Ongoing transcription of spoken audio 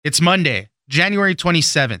It's Monday, January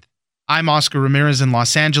 27th. I'm Oscar Ramirez in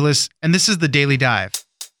Los Angeles, and this is the Daily Dive.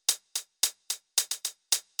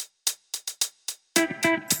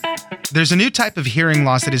 There's a new type of hearing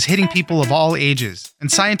loss that is hitting people of all ages,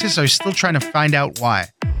 and scientists are still trying to find out why.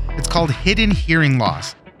 It's called hidden hearing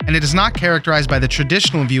loss, and it is not characterized by the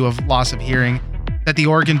traditional view of loss of hearing, that the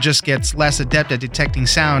organ just gets less adept at detecting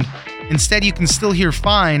sound. Instead, you can still hear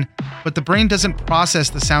fine, but the brain doesn't process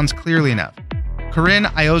the sounds clearly enough. Corinne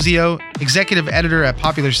Iozio, executive editor at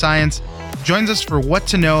Popular Science, joins us for what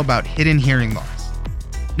to know about hidden hearing loss.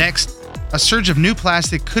 Next, a surge of new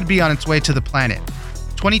plastic could be on its way to the planet.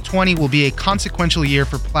 2020 will be a consequential year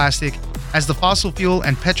for plastic as the fossil fuel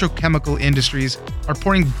and petrochemical industries are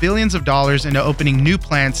pouring billions of dollars into opening new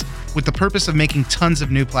plants with the purpose of making tons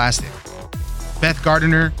of new plastic. Beth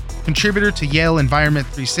Gardiner, contributor to Yale Environment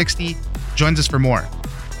 360, joins us for more.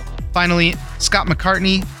 Finally, Scott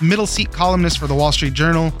McCartney, middle seat columnist for the Wall Street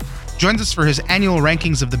Journal, joins us for his annual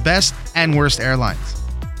rankings of the best and worst airlines.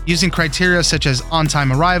 Using criteria such as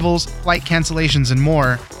on-time arrivals, flight cancellations, and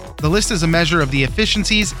more, the list is a measure of the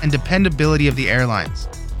efficiencies and dependability of the airlines.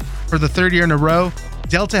 For the third year in a row,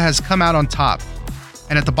 Delta has come out on top,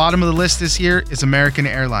 and at the bottom of the list this year is American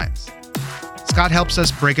Airlines. Scott helps us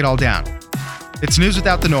break it all down. It's news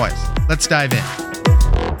without the noise. Let's dive in.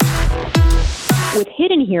 With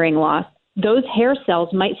hidden hearing loss, those hair cells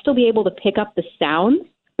might still be able to pick up the sounds,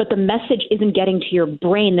 but the message isn't getting to your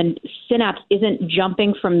brain. The synapse isn't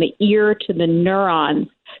jumping from the ear to the neurons.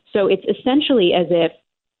 So it's essentially as if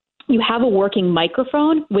you have a working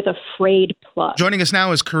microphone with a frayed plug. Joining us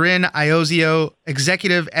now is Corinne Iozio,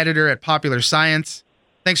 executive editor at Popular Science.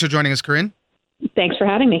 Thanks for joining us, Corinne. Thanks for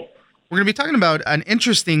having me. We're going to be talking about an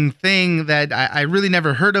interesting thing that I really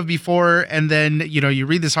never heard of before. And then, you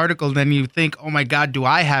read this article and then you think, oh my God, do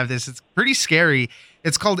I have this? It's pretty scary.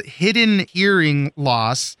 It's called hidden hearing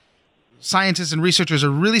loss. Scientists and researchers are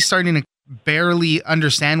really starting to barely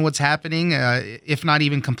understand what's happening, if not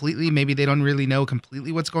even completely. Maybe they don't really know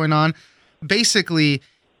completely what's going on. Basically,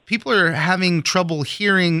 people are having trouble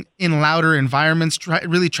hearing in louder environments,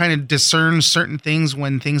 really trying to discern certain things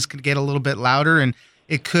when things could get a little bit louder. And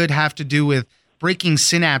it could have to do with breaking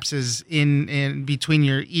synapses in between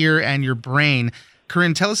your ear and your brain.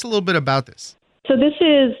 Corinne, tell us a little bit about this. So this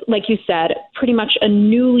is, like you said, pretty much a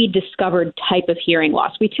newly discovered type of hearing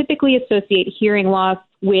loss. We typically associate hearing loss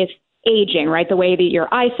with aging, right? The way that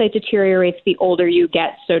your eyesight deteriorates, the older you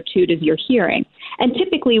get, so too does your hearing. And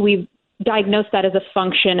typically we've diagnosed that as a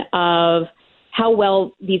function of how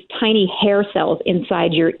well these tiny hair cells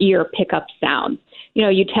inside your ear pick up sound.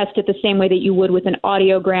 You test it the same way that you would with an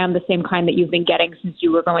audiogram, the same kind that you've been getting since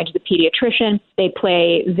you were going to the pediatrician. They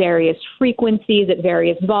play various frequencies at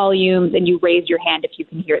various volumes, and you raise your hand if you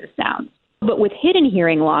can hear the sounds. But with hidden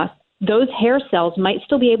hearing loss, those hair cells might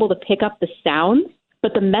still be able to pick up the sounds,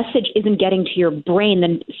 but the message isn't getting to your brain.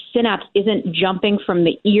 The synapse isn't jumping from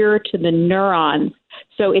the ear to the neurons.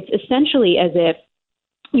 So it's essentially as if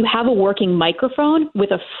you have a working microphone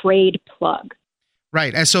with a frayed plug.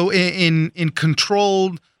 Right. And so in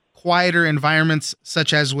controlled, quieter environments,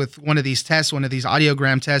 such as with one of these tests, one of these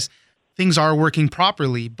audiogram tests, things are working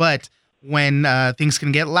properly. But when things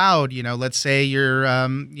can get loud, let's say you're,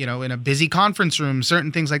 in a busy conference room,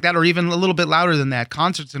 certain things like that, or even a little bit louder than that,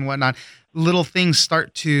 concerts and whatnot, little things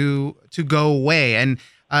start to go away. And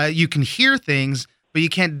you can hear things, but you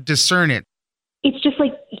can't discern it. It's just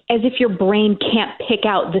like as if your brain can't pick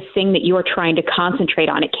out the thing that you're trying to concentrate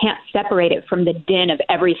on. It can't separate it from the din of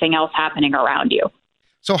everything else happening around you.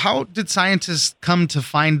 So how did scientists come to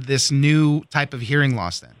find this new type of hearing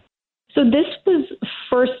loss then? So this was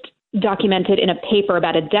first documented in a paper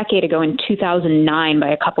about a decade ago in 2009 by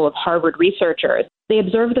a couple of Harvard researchers. They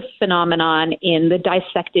observed the phenomenon in the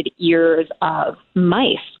dissected ears of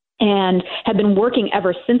mice and have been working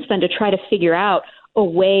ever since then to try to figure out a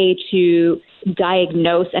way to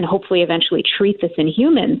diagnose and hopefully eventually treat this in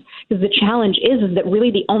humans. Because the challenge is that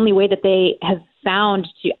really the only way that they have found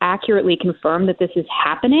to accurately confirm that this is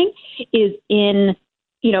happening is in,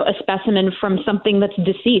 a specimen from something that's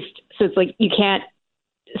deceased. So it's like you can't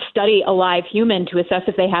study a live human to assess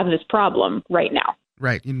if they have this problem right now.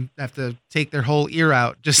 Right. You have to take their whole ear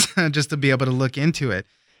out just to be able to look into it.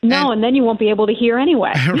 No, and then you won't be able to hear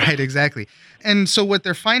anyway. Right, exactly. And so what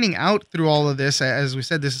they're finding out through all of this, as we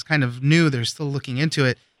said, this is kind of new, they're still looking into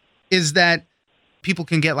it, is that people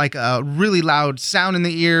can get like a really loud sound in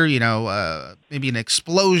the ear, maybe an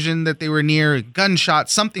explosion that they were near, a gunshot,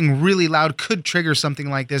 something really loud could trigger something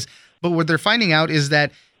like this. But what they're finding out is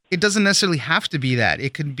that it doesn't necessarily have to be that.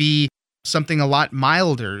 It could be something a lot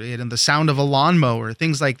milder, the sound of a lawnmower,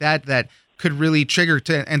 things like that, that could really trigger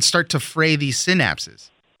and start to fray these synapses.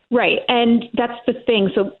 Right. And that's the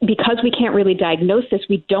thing. So because we can't really diagnose this,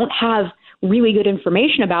 we don't have really good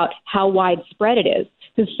information about how widespread it is.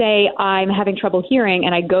 So say I'm having trouble hearing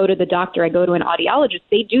and I go to the doctor, I go to an audiologist,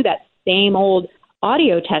 they do that same old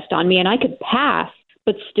audio test on me and I could pass,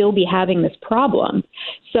 but still be having this problem.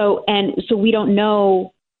 So we don't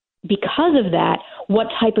know, because of that, what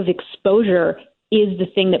type of exposure is the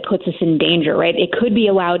thing that puts us in danger, right? It could be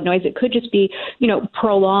a loud noise. It could just be,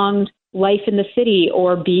 prolonged life in the city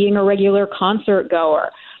or being a regular concert goer.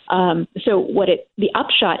 So the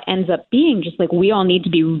upshot ends up being just like we all need to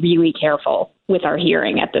be really careful with our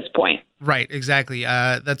hearing at this point. Right, exactly.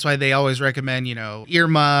 That's why they always recommend,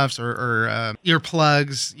 earmuffs or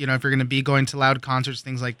earplugs, if you're going to be going to loud concerts,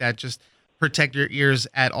 things like that, just protect your ears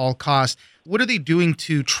at all costs. What are they doing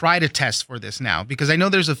to try to test for this now? Because I know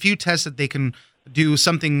there's a few tests that they can do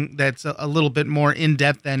something that's a little bit more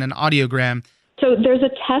in-depth than an audiogram. So there's a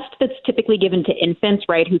test that's typically given to infants,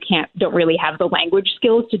 right, who don't really have the language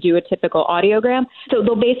skills to do a typical audiogram. So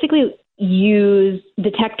they'll basically use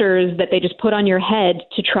detectors that they just put on your head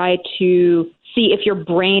to try to see if your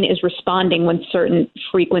brain is responding when certain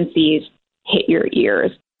frequencies hit your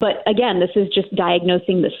ears. But again, this is just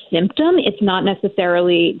diagnosing the symptom. It's not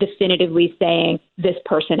necessarily definitively saying this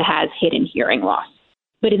person has hidden hearing loss.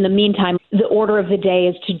 But in the meantime, the order of the day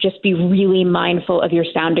is to just be really mindful of your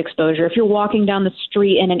sound exposure. If you're walking down the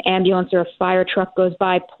street and an ambulance or a fire truck goes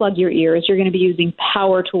by, plug your ears. You're going to be using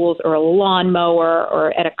power tools or a lawnmower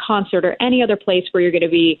or at a concert or any other place where you're going to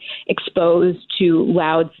be exposed to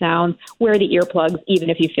loud sounds. Wear the earplugs,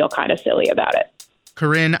 even if you feel kind of silly about it.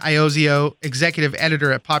 Corinne Iozio, executive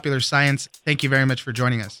editor at Popular Science. Thank you very much for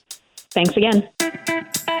joining us. Thanks again.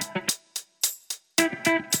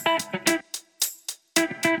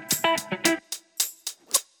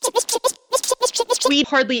 We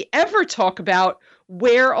hardly ever talk about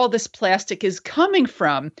where all this plastic is coming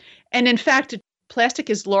from. And in fact, plastic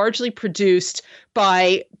is largely produced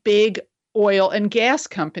by big oil and gas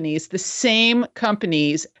companies, the same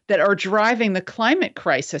companies that are driving the climate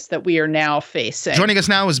crisis that we are now facing. Joining us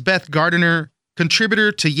now is Beth Gardiner,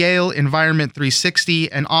 contributor to Yale Environment 360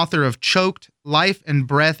 and author of Choked: Life and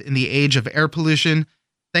Breath in the Age of Air Pollution.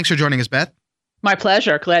 Thanks for joining us, Beth. My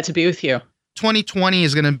pleasure. Glad to be with you. 2020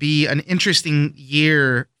 is going to be an interesting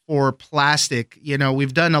year for plastic.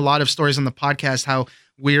 We've done a lot of stories on the podcast how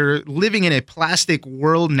we're living in a plastic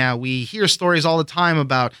world now. We hear stories all the time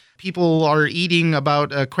about people are eating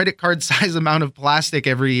about a credit card size amount of plastic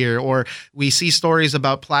every year, or we see stories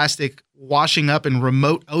about plastic washing up in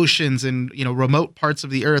remote oceans and, remote parts of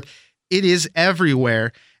the earth. It is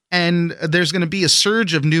everywhere. And there's going to be a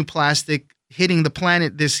surge of new plastic hitting the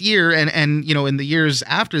planet this year. And in the years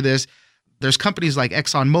after this, there's companies like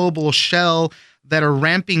ExxonMobil, Shell, that are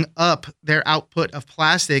ramping up their output of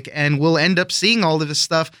plastic, and we'll end up seeing all of this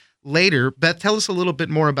stuff later. Beth, tell us a little bit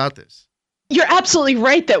more about this. You're absolutely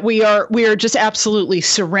right that we are just absolutely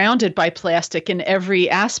surrounded by plastic in every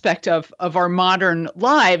aspect of our modern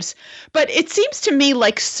lives. But it seems to me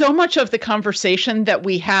like so much of the conversation that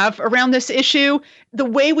we have around this issue, the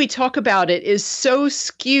way we talk about it is so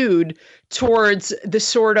skewed towards the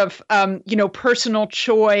sort of, personal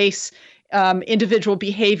choice, individual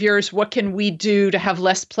behaviors. What can we do to have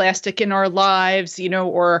less plastic in our lives,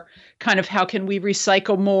 or kind of how can we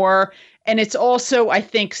recycle more? And it's also, I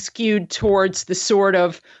think, skewed towards the sort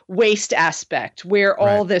of waste aspect where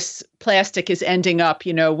all this plastic is ending up.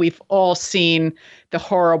 We've all seen the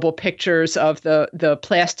horrible pictures of the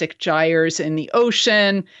plastic gyres in the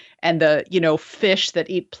ocean and the, fish that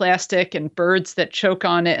eat plastic and birds that choke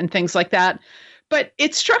on it and things like that. But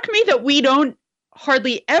it struck me that we don't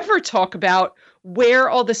hardly ever talk about where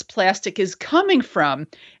all this plastic is coming from.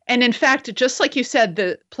 And in fact, just like you said,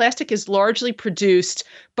 the plastic is largely produced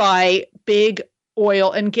by big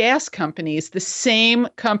oil and gas companies, the same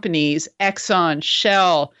companies, Exxon,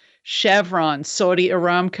 Shell, Chevron, Saudi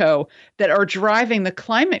Aramco, that are driving the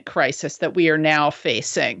climate crisis that we are now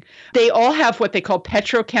facing. They all have what they call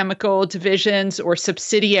petrochemical divisions or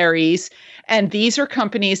subsidiaries, and these are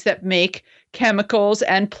companies that make chemicals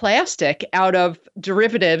and plastic out of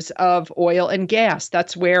derivatives of oil and gas.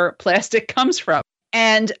 That's where plastic comes from.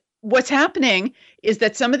 And what's happening is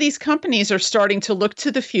that some of these companies are starting to look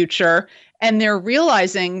to the future, and they're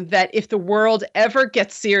realizing that if the world ever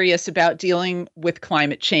gets serious about dealing with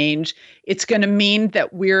climate change, it's going to mean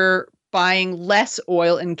that we're buying less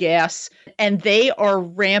oil and gas, and they are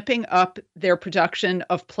ramping up their production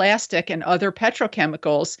of plastic and other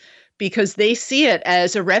petrochemicals because they see it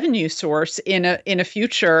as a revenue source in a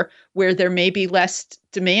future where there may be less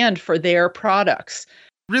demand for their products.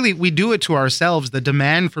 Really, we do it to ourselves. The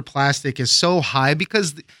demand for plastic is so high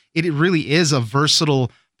because it really is a versatile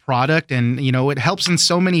product, and it helps in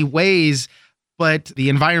so many ways. But the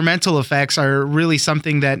environmental effects are really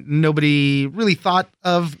something that nobody really thought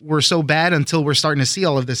of were so bad until we're starting to see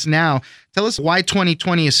all of this now. Tell us why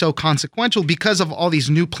 2020 is so consequential because of all these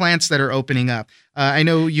new plants that are opening up. I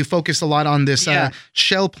know you focus a lot on this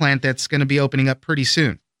Shell plant that's going to be opening up pretty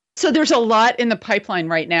soon. So there's a lot in the pipeline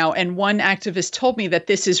right now. And one activist told me that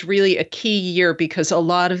this is really a key year because a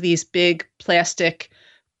lot of these big plastic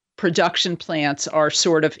production plants are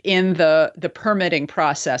sort of in the permitting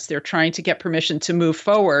process. They're trying to get permission to move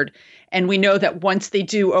forward. And we know that once they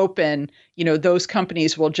do open, those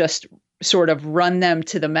companies will just sort of run them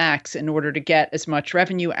to the max in order to get as much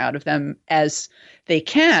revenue out of them as they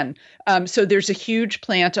can. So there's a huge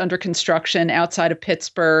plant under construction outside of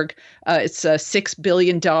Pittsburgh. It's a $6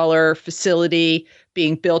 billion facility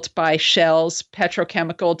being built by Shell's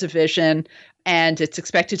petrochemical division, and it's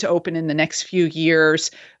expected to open in the next few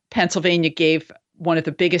years. Pennsylvania gave one of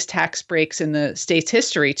the biggest tax breaks in the state's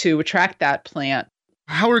history to attract that plant.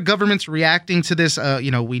 How are governments reacting to this?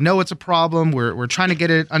 We know it's a problem. We're trying to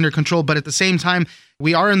get it under control, but at the same time,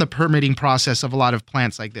 we are in the permitting process of a lot of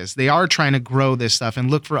plants like this. They are trying to grow this stuff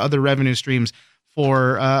and look for other revenue streams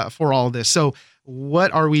for all this. So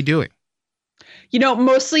what are we doing?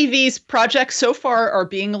 Mostly these projects so far are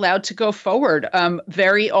being allowed to go forward.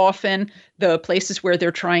 Very often, the places where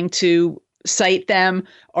they're trying to cite them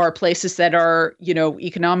are places that are,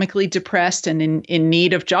 economically depressed and in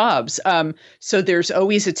need of jobs. So there's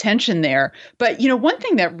always a tension there. But, one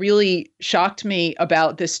thing that really shocked me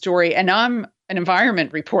about this story, and I'm an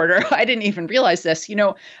environment reporter, I didn't even realize this,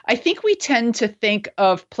 I think we tend to think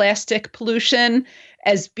of plastic pollution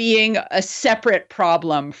as being a separate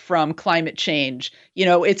problem from climate change.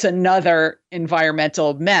 It's another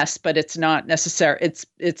environmental mess, but it's not necessary.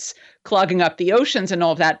 It's clogging up the oceans and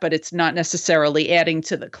all of that, but it's not necessarily adding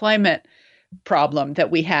to the climate problem that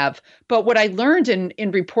we have. But what I learned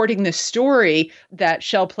in reporting this story, that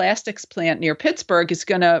Shell Plastics plant near Pittsburgh is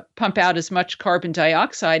going to pump out as much carbon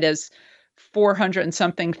dioxide as 400 and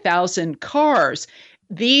something thousand cars.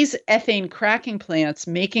 These ethane cracking plants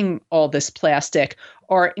making all this plastic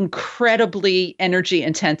are incredibly energy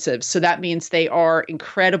intensive. So that means they are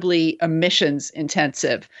incredibly emissions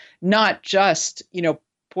intensive, not just,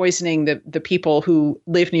 poisoning the people who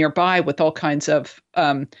live nearby with all kinds of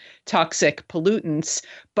toxic pollutants,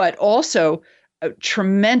 but also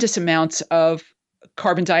tremendous amounts of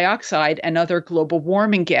carbon dioxide and other global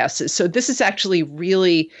warming gases. So this is actually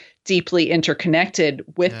really deeply interconnected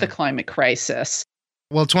with the climate crisis.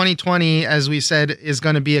 Well, 2020, as we said, is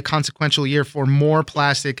going to be a consequential year for more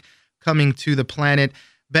plastic coming to the planet.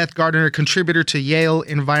 Beth Gardner, contributor to Yale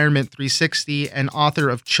Environment 360 and author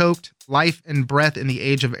of Choked: Life and Breath in the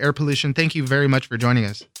Age of Air Pollution. Thank you very much for joining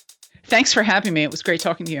us. Thanks for having me. It was great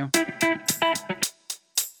talking to you.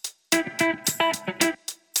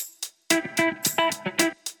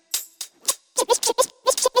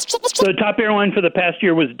 So the top airline for the past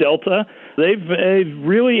year was Delta. They've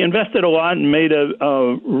really invested a lot and made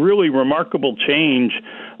a really remarkable change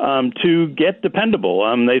to get dependable.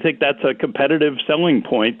 They think that's a competitive selling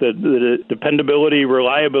point, that dependability,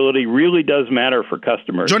 reliability really does matter for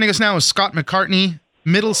customers. Joining us now is Scott McCartney,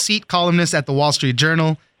 middle seat columnist at the Wall Street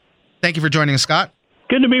Journal. Thank you for joining us, Scott.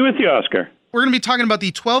 Good to be with you, Oscar. We're going to be talking about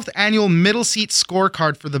the 12th annual middle seat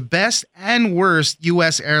scorecard for the best and worst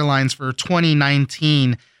U.S. airlines for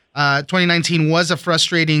 2019. 2019 was a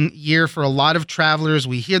frustrating year for a lot of travelers.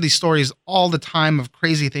 We hear these stories all the time of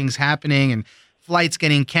crazy things happening and flights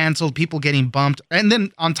getting canceled, people getting bumped. And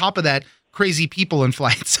then on top of that, crazy people in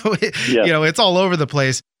flights. So, it's all over the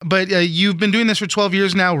place. But you've been doing this for 12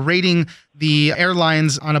 years now, rating the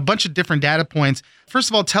airlines on a bunch of different data points. First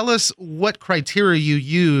of all, tell us what criteria you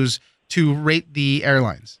use to rate the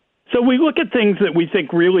airlines. So we look at things that we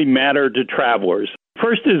think really matter to travelers.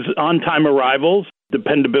 First is on-time arrivals,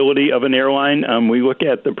 dependability of an airline. We look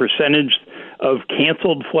at the percentage of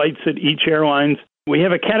canceled flights at each airline. We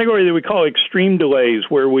have a category that we call extreme delays,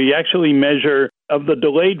 where we actually measure of the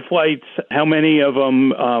delayed flights, how many of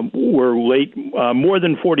them were late more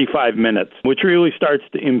than 45 minutes, which really starts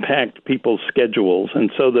to impact people's schedules.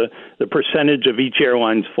 And so the percentage of each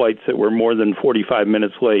airline's flights that were more than 45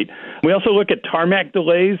 minutes late. We also look at tarmac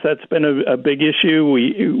delays. That's been a big issue.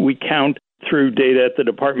 We count through data at the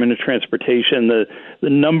Department of Transportation, the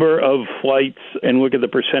number of flights, and look at the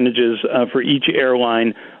percentages for each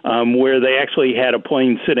airline where they actually had a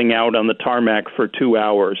plane sitting out on the tarmac for 2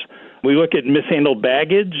 hours. We look at mishandled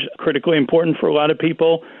baggage, critically important for a lot of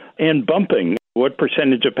people, and bumping. What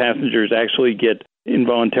percentage of passengers actually get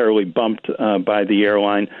involuntarily bumped by the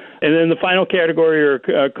airline. And then the final category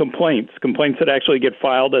are complaints that actually get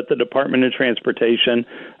filed at the Department of Transportation.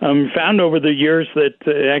 Found over the years that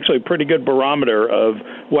actually a pretty good barometer of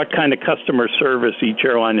what kind of customer service each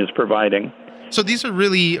airline is providing. So these are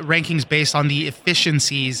really rankings based on the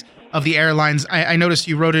efficiencies of the airlines. I noticed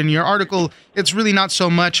you wrote in your article, it's really not so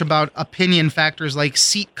much about opinion factors like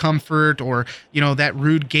seat comfort or, that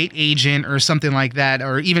rude gate agent or something like that,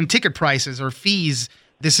 or even ticket prices or fees.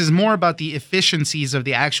 This is more about the efficiencies of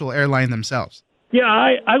the actual airline themselves. Yeah,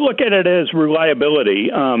 I look at it as reliability,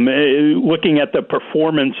 looking at the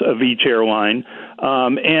performance of each airline,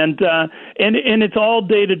 and it's all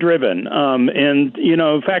data driven. And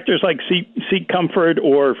factors like seat comfort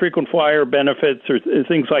or frequent flyer benefits or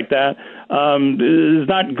things like that is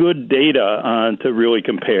not good data to really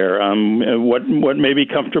compare. What may be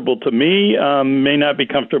comfortable to me may not be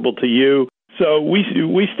comfortable to you. So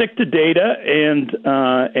we stick to data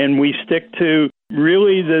and we stick to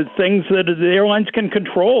really the things that the airlines can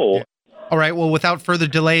control. Yeah. All right. Well, without further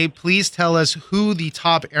delay, please tell us who the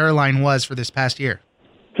top airline was for this past year.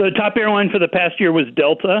 So the top airline for the past year was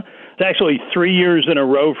Delta. It's actually 3 years in a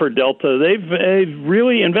row for Delta. They've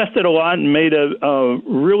really invested a lot and made a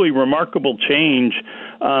really remarkable change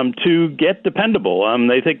to get dependable.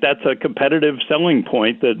 They think that's a competitive selling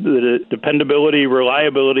point, that dependability,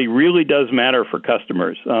 reliability really does matter for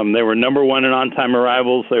customers. They were number one in on-time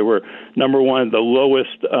arrivals. They were number one, the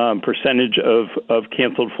lowest percentage of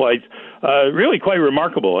canceled flights. Really quite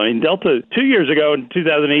remarkable. I mean, Delta, 2 years ago in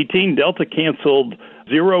 2018, Delta canceled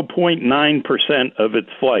 0.9% of its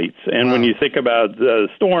flights. And wow. When you think about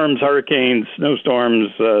storms, hurricanes, snowstorms,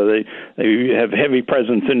 they have heavy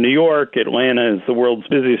presence in New York. Atlanta is the world's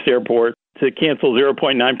busiest airport. To cancel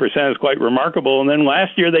 0.9% is quite remarkable. And then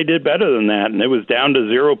last year they did better than that, and it was down to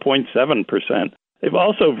 0.7%. They've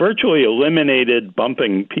also virtually eliminated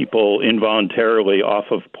bumping people involuntarily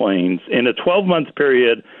off of planes. In a 12-month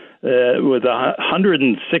period with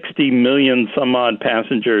 160 million some odd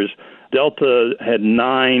passengers, Delta had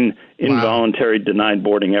 9 involuntary denied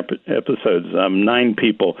boarding episodes, 9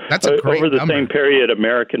 people. That's a great Over the number. Same period,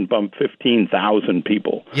 American bumped 15,000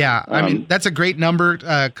 people. Yeah, I mean, that's a great number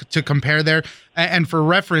to compare there. And for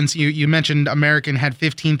reference, you mentioned American had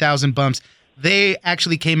 15,000 bumps. They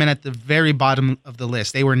actually came in at the very bottom of the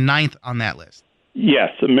list. They were 9th on that list. Yes,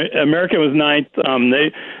 American was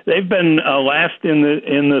 9th. They've been last in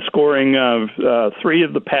the scoring of 3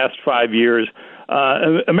 of the past 5 years.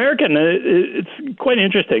 American, it's quite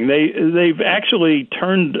interesting. They've actually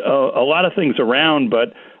turned a lot of things around,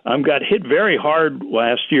 but got hit very hard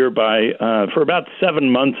last year for about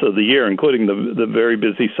 7 months of the year, including the very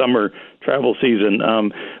busy summer travel season,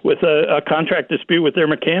 with a contract dispute with their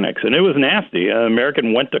mechanics, and it was nasty.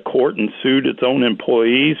 American went to court and sued its own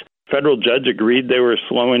employees. Federal judge agreed they were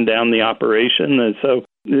slowing down the operation, and so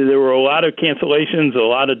there were a lot of cancellations, a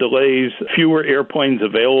lot of delays, fewer airplanes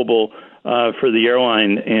available for the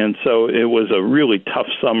airline, and so it was a really tough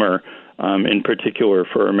summer, in particular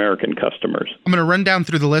for American customers. I'm going to run down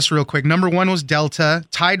through the list real quick. Number 1 was Delta.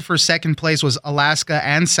 Tied for second place was Alaska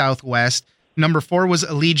and Southwest. Number 4 was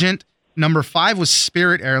Allegiant. Number 5 was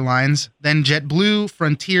Spirit Airlines, then JetBlue,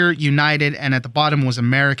 Frontier, United, and at the bottom was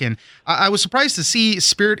American. I was surprised to see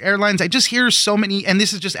Spirit Airlines. I just hear so many, and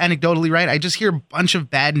this is just anecdotally, right? I just hear a bunch of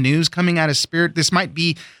bad news coming out of Spirit. This might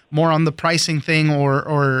be more on the pricing thing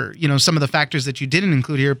or some of the factors that you didn't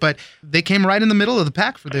include here, but they came right in the middle of the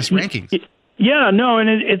pack for this rankings. Yeah, no, and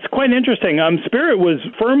it's quite interesting. Spirit was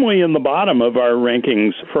firmly in the bottom of our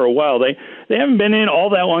rankings for a while. They haven't been in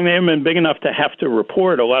all that long. They haven't been big enough to have to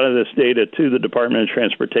report a lot of this data to the Department of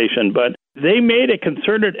Transportation, but they made a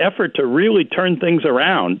concerted effort to really turn things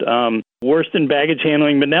around. Worst in baggage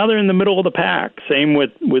handling, but now they're in the middle of the pack. Same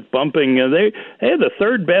with bumping. They had the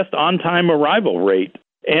 3rd best on-time arrival rate.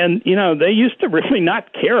 And, they used to really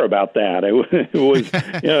not care about that. It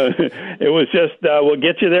was just, we'll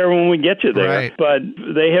get you there when we get you there. Right. But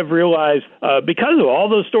they have realized, because of all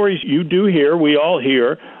those stories you do hear, we all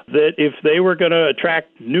hear, that if they were going to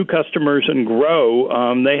attract new customers and grow,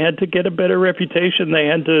 they had to get a better reputation. They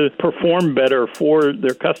had to perform better for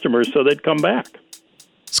their customers so they'd come back.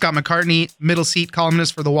 Scott McCartney, middle seat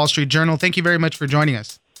columnist for the Wall Street Journal. Thank you very much for joining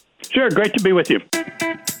us. Sure. Great to be with you.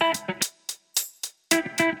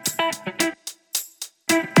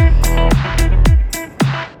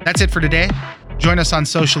 That's it for today. Join us on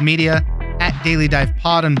social media at Daily Dive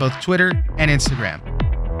Pod on both Twitter and Instagram.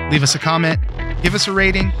 Leave us a comment, give us a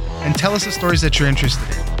rating, and tell us the stories that you're interested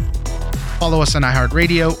in. Follow us on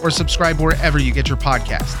iHeartRadio or subscribe wherever you get your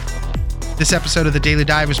podcast. This episode of The Daily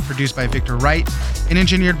Dive was produced by Victor Wright and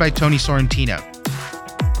engineered by Tony Sorrentino.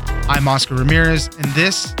 I'm Oscar Ramirez, and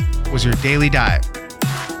this was your Daily Dive.